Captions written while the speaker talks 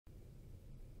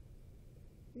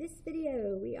This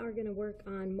video we are going to work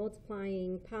on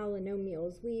multiplying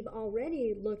polynomials. We've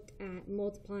already looked at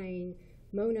multiplying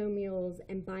monomials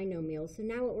and binomials. So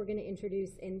now what we're going to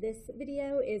introduce in this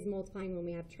video is multiplying when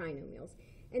we have trinomials.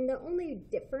 And the only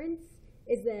difference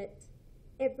is that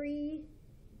every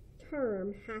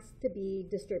term has to be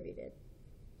distributed.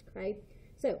 Okay?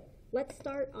 So let's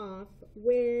start off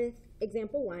with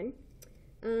example 1.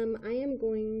 I am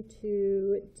going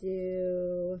to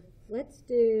do,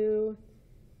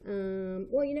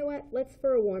 well, you know what?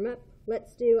 For a warm-up,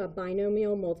 let's do a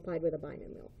binomial multiplied with a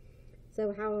binomial.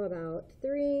 So how about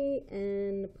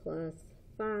 3n plus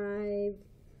 5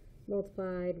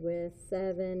 multiplied with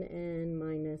 7n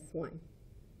minus 1?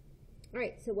 All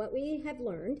right, so what we have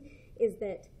learned is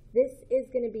that this is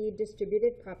going to be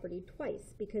distributive property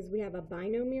twice because we have a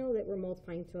binomial that we're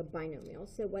multiplying to a binomial.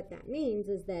 So what that means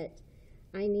is that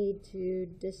I need to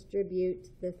distribute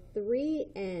the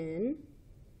 3n,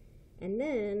 and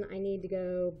then I need to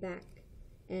go back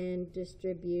and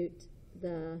distribute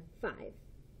the 5.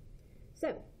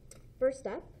 So first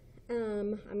up,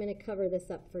 I'm going to cover this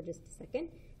up for just a second.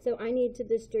 So I need to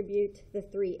distribute the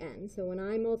 3n. So when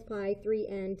I multiply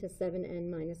 3n to 7n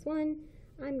minus 1,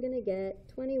 I'm going to get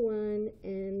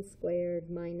 21n squared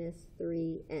minus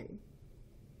 3n.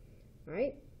 All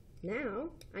right, now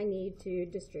I need to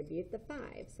distribute the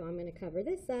 5. So I'm going to cover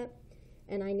this up,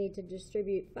 and I need to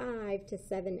distribute 5 to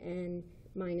 7n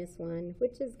minus 1,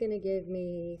 which is going to give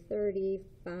me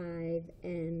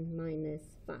 35n minus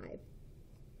 5.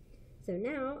 So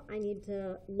now I need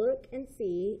to look and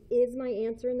see, is my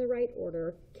answer in the right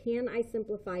order? Can I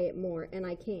simplify it more? And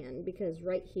I can, because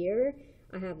right here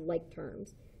I have like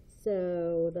terms.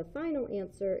 So the final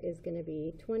answer is going to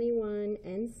be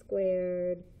 21n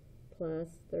squared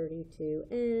plus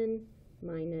 32n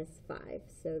minus 5.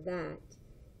 So that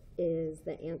is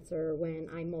the answer when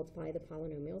I multiply the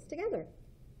polynomials together.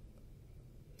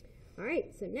 All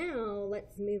right, so now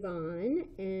let's move on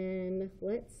and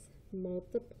let's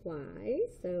multiply.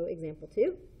 So example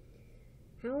 2.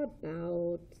 How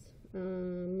about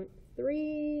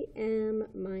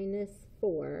 3m minus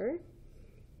 4,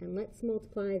 and let's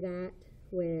multiply that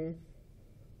with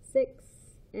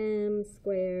 6m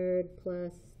squared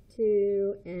plus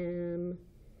 2m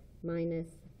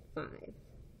minus 5.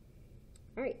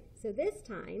 All right, so this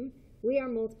time we are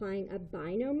multiplying a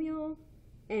binomial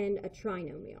and a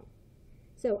trinomial.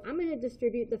 So I'm going to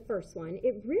distribute the first one.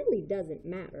 It really doesn't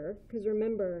matter because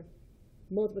remember,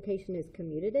 multiplication is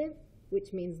commutative,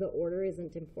 which means the order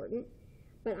isn't important.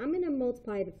 But I'm going to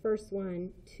multiply the first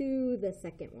one to the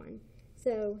second one.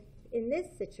 So in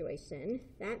this situation,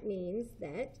 that means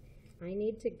that I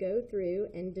need to go through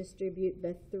and distribute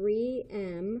the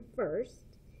 3m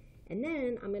first, and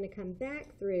then I'm going to come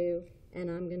back through and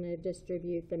I'm going to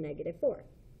distribute the negative 4.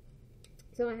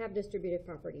 So I have distributive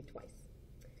property twice.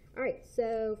 All right,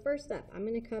 so first up, I'm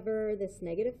going to cover this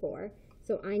negative 4.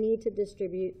 So I need to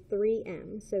distribute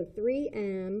 3m. So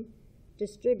 3m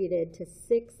distributed to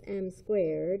 6m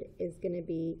squared is going to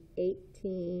be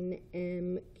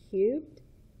 18m cubed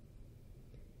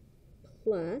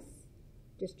plus,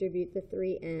 distribute the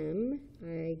 3m,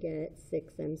 I get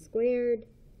 6m squared,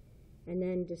 and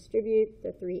then distribute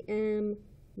the 3m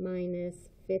minus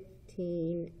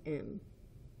 15m.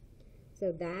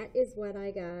 So that is what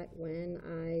I got when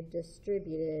I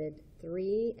distributed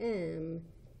 3m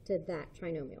to that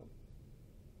trinomial.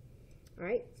 All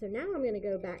right, so now I'm going to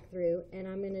go back through and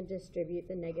I'm going to distribute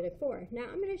the negative 4. Now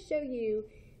I'm going to show you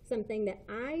something that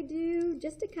I do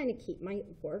just to kind of keep my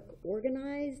work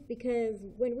organized, because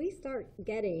when we start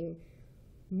getting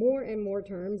more and more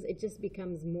terms, it just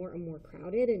becomes more and more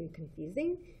crowded and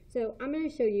confusing. So I'm going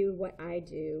to show you what I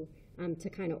do to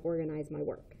kind of organize my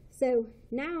work. So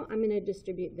now I'm going to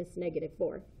distribute this negative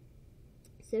 4.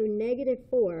 So negative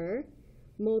 4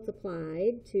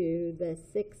 multiplied to the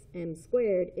 6m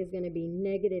squared is going to be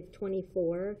negative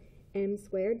 24m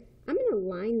squared. I'm going to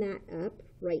line that up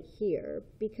right here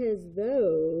because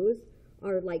those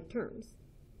are like terms.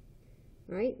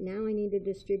 All right, now I need to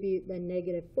distribute the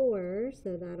negative 4,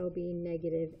 so that'll be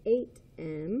negative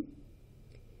 8m.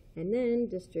 And then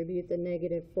distribute the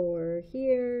negative 4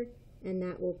 here, and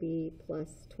that will be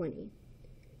plus 20.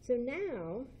 So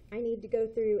now I need to go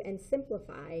through and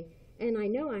simplify, and I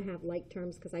know I have like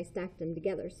terms because I stacked them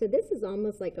together. So this is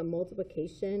almost like a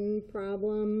multiplication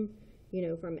problem, you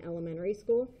know, from elementary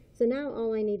school. So now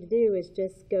all I need to do is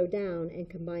just go down and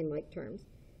combine like terms.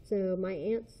 So my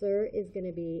answer is going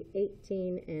to be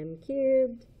 18m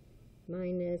cubed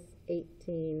minus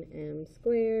 18m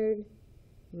squared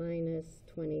minus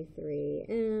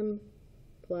 23m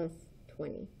plus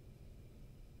 20.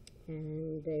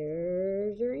 And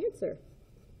there's your answer.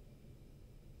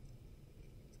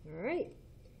 All right,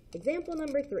 example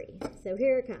number 3. So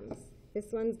here it comes.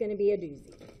 This one's going to be a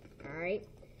doozy. All right,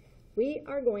 we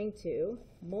are going to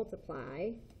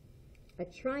multiply a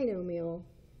trinomial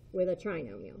with a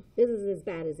trinomial. This is as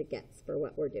bad as it gets for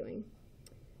what we're doing.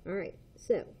 All right,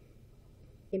 so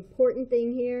important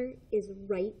thing here is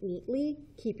write neatly,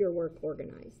 keep your work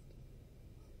organized.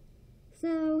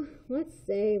 So let's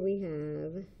say we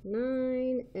have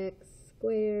 9x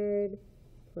squared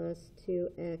plus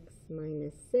 2x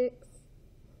minus 6.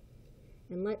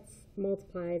 And let's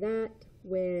multiply that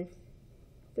with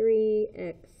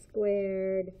 3x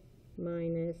squared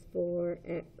minus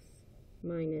 4x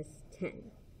minus 10.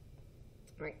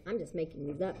 All right, I'm just making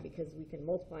these up because we can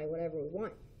multiply whatever we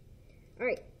want. All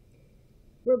right,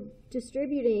 we're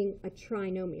distributing a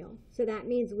trinomial. So that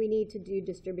means we need to do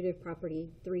distributive property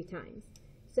 3 times.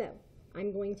 So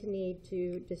I'm going to need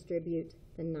to distribute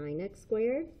the 9x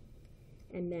squared,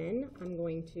 and then I'm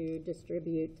going to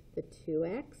distribute the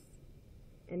 2x,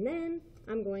 and then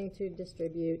I'm going to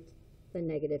distribute the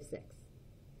negative 6.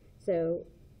 So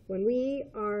when we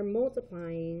are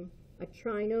multiplying a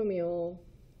trinomial,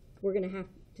 we're going to have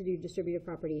to do distributive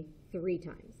property 3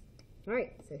 times. All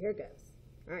right, so here it goes.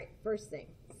 All right, first thing,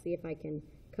 let's see if I can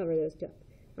cover those 2 up.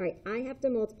 All right, I have to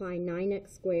multiply 9x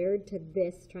squared to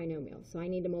this trinomial. So I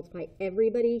need to multiply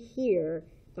everybody here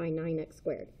by 9x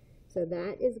squared. So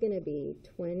that is going to be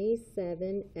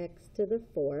 27x to the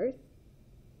 4th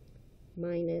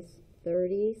minus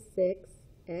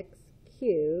 36x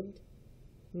cubed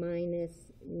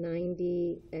minus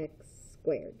 90x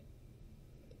squared.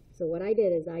 So what I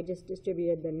did is I just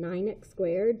distributed the 9x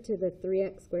squared to the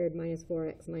 3x squared minus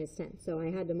 4x minus 10. So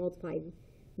I had to multiply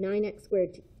 9x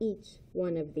squared to each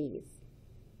one of these.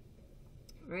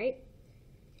 All right,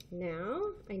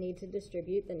 now I need to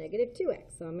distribute the negative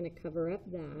 2x. So I'm going to cover up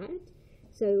that.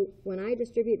 So when I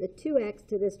distribute the 2x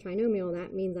to this trinomial,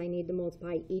 that means I need to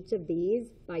multiply each of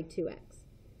these by 2x.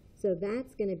 So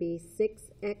that's going to be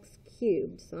 6x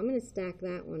cubed. So I'm going to stack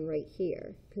that one right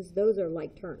here because those are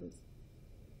like terms.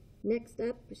 Next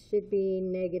up should be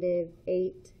negative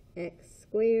 8x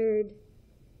squared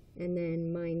and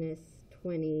then minus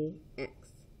 20x.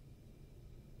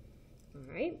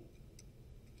 All right.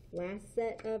 Last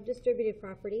set of distributive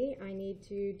property, I need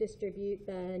to distribute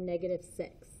the negative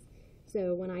 6.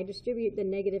 So when I distribute the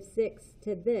negative 6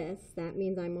 to this, that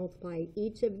means I multiply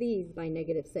each of these by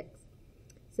negative 6.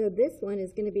 So this one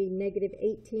is going to be negative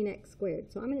 18x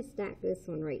squared. So I'm going to stack this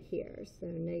one right here. So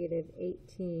negative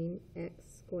 18x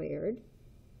squared.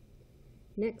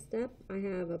 Next up, I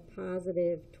have a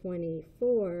positive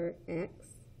 24x.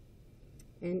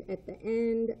 And at the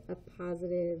end, a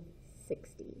positive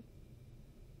 60.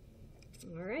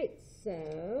 All right,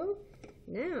 so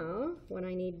now what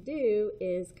I need to do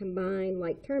is combine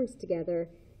like terms together.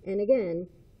 And again,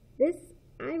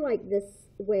 I like this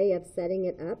way of setting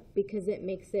it up because it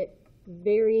makes it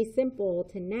very simple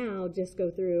to now just go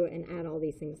through and add all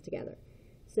these things together.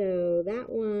 So that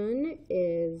one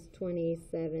is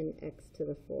 27x to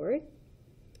the 4th.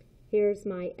 Here's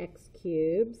my x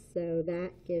cubed, so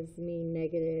that gives me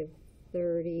negative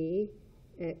 30x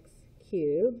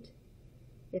cubed.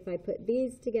 If I put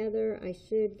these together, I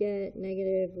should get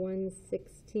negative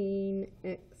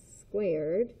 116x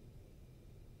squared.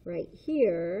 Right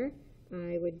here,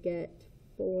 I would get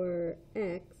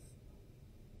 4x,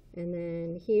 and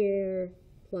then here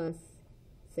plus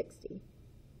 60.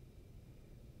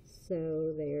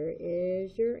 So there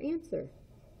is your answer.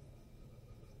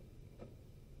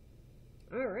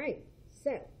 All right,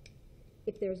 so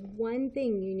if there's one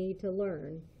thing you need to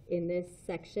learn in this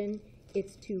section,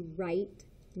 it's to write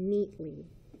neatly.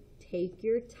 Take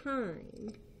your time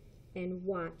and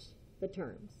watch the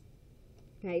terms.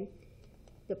 Okay?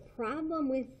 The problem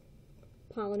with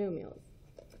polynomials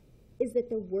is that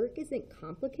the work isn't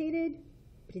complicated,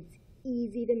 but it's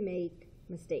easy to make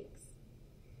mistakes.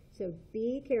 So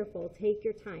be careful, take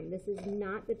your time. This is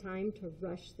not the time to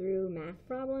rush through math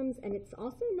problems, and it's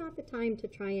also not the time to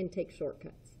try and take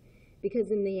shortcuts.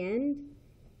 Because in the end,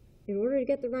 in order to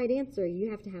get the right answer, you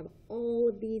have to have all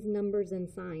of these numbers and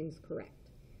signs correct.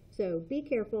 So be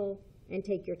careful and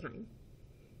take your time.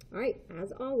 All right,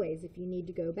 as always, if you need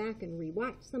to go back and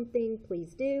rewatch something,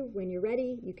 please do. When you're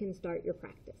ready, you can start your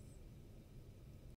practice.